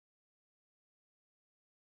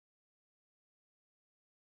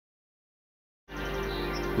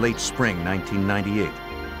late spring 1998,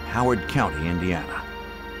 Howard County, Indiana.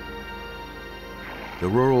 The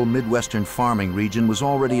rural Midwestern farming region was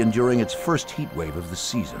already enduring its first heat wave of the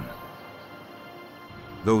season.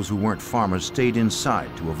 Those who weren't farmers stayed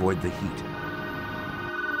inside to avoid the heat.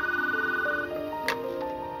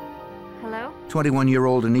 Hello?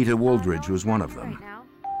 21-year-old Anita Wooldridge was one of them.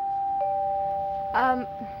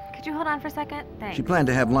 Could you hold on for a second? Thanks. She planned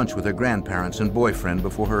to have lunch with her grandparents and boyfriend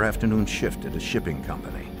before her afternoon shift at a shipping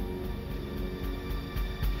company.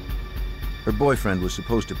 Her boyfriend was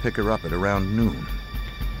supposed to pick her up at around noon.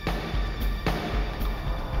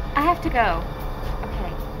 I have to go.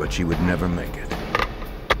 Okay. But she would never make it.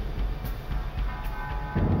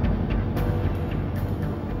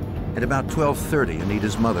 At about 12:30,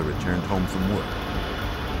 Anita's mother returned home from work.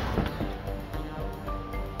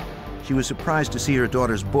 She was surprised to see her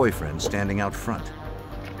daughter's boyfriend standing out front.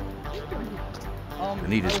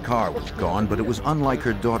 Anita's car was gone, but it was unlike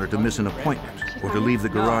her daughter to miss an appointment or to leave the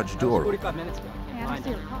garage door open.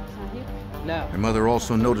 Her mother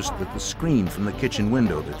also noticed that the screen from the kitchen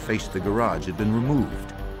window that faced the garage had been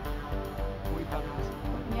removed.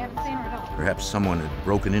 Perhaps someone had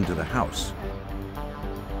broken into the house.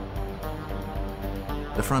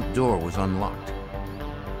 The front door was unlocked.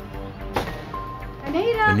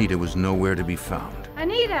 Anita! Anita was nowhere to be found.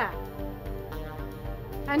 Anita!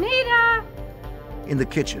 Anita! In the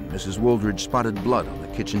kitchen, Mrs. Wooldridge spotted blood on the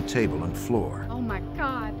kitchen table and floor. Oh my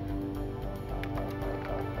God.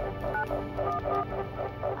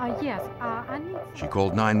 Yes, I need... She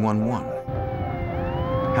called 911.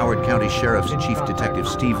 Howard County Sheriff's Chief Detective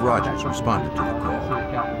Steve Rogers responded to the call.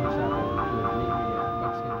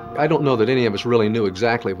 I don't know that any of us really knew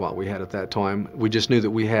exactly what we had at that time. We just knew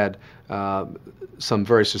that we had some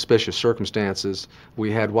very suspicious circumstances.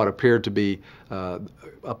 We had what appeared to be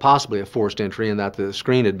possibly a forced entry in that the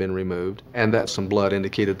screen had been removed, and that some blood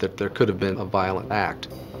indicated that there could have been a violent act.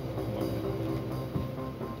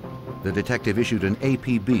 The detective issued an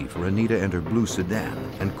APB for Anita and her blue sedan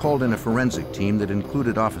and called in a forensic team that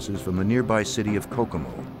included officers from the nearby city of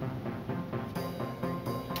Kokomo.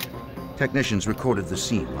 Technicians recorded the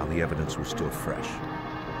scene while the evidence was still fresh.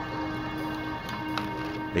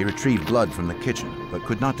 They retrieved blood from the kitchen, but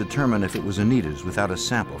could not determine if it was Anita's without a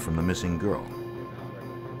sample from the missing girl.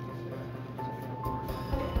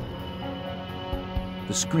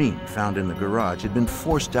 The screen found in the garage had been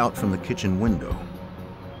forced out from the kitchen window.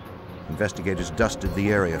 Investigators dusted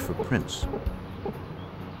the area for prints.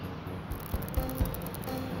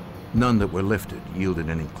 None that were lifted yielded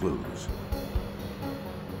any clues.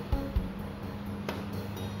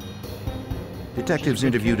 Detectives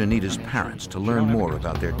interviewed Anita's parents to learn more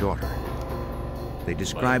about their daughter. They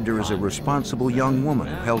described her as a responsible young woman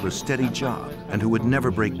who held a steady job and who would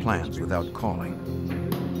never break plans without calling.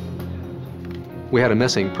 We had a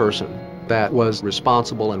missing person that was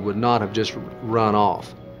responsible and would not have just run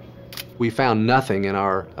off. We found nothing in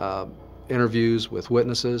our interviews with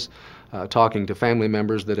witnesses, talking to family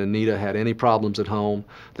members, that Anita had any problems at home,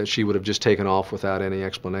 that she would have just taken off without any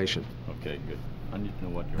explanation. Okay, good. I need to know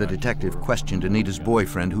what The detective questioned Anita's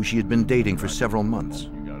boyfriend, who she had been dating for several months.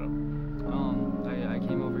 I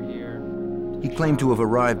came over here. He claimed to have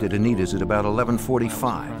arrived at Anita's at about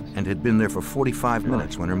 11:45 and had been there for 45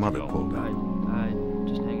 minutes when her mother pulled up.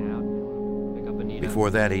 Just hanging out. Pick up Anita.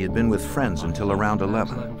 Before that, he had been with friends until around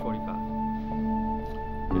 11. 11:45.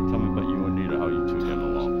 Tell me about you and Anita, how you two get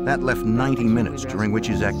along. That left 90 minutes during which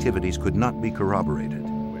his activities could not be corroborated.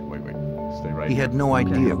 Wait. Stay right He here. had no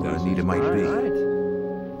idea where Anita might be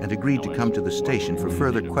and agreed to come to the station for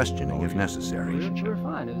further questioning if necessary. We were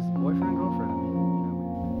fine. It was boyfriend,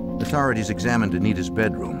 girlfriend. Authorities examined Anita's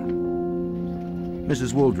bedroom.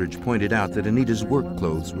 Mrs. Wooldridge pointed out that Anita's work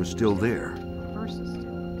clothes were still there.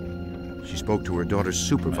 She spoke to her daughter's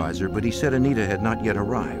supervisor, but he said Anita had not yet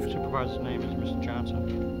arrived. Supervisor's name is Mr. Johnson,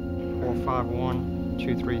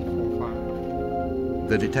 451-2345.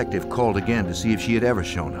 The detective called again to see if she had ever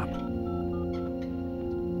shown up.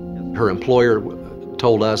 Her employer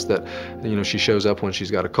told us that, she shows up when she's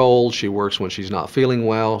got a cold, she works when she's not feeling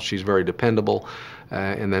well, she's very dependable,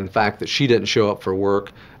 and then the fact that she didn't show up for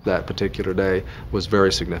work that particular day was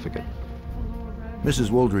very significant. Mrs.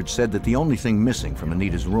 Wooldridge said that the only thing missing from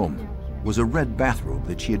Anita's room was a red bathrobe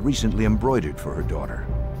that she had recently embroidered for her daughter.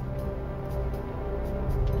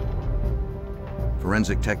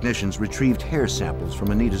 Forensic technicians retrieved hair samples from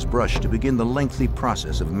Anita's brush to begin the lengthy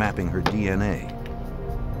process of mapping her DNA.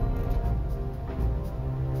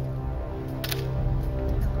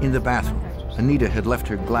 In the bathroom, Anita had left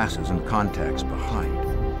her glasses and contacts behind.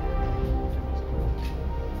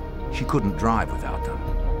 She couldn't drive without them,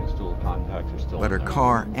 but her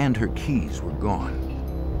car and her keys were gone.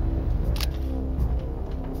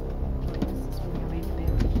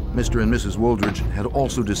 Mr. and Mrs. Wooldridge had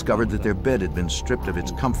also discovered that their bed had been stripped of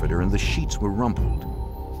its comforter and the sheets were rumpled.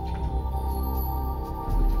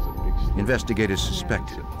 Investigators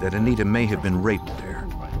suspected that Anita may have been raped there.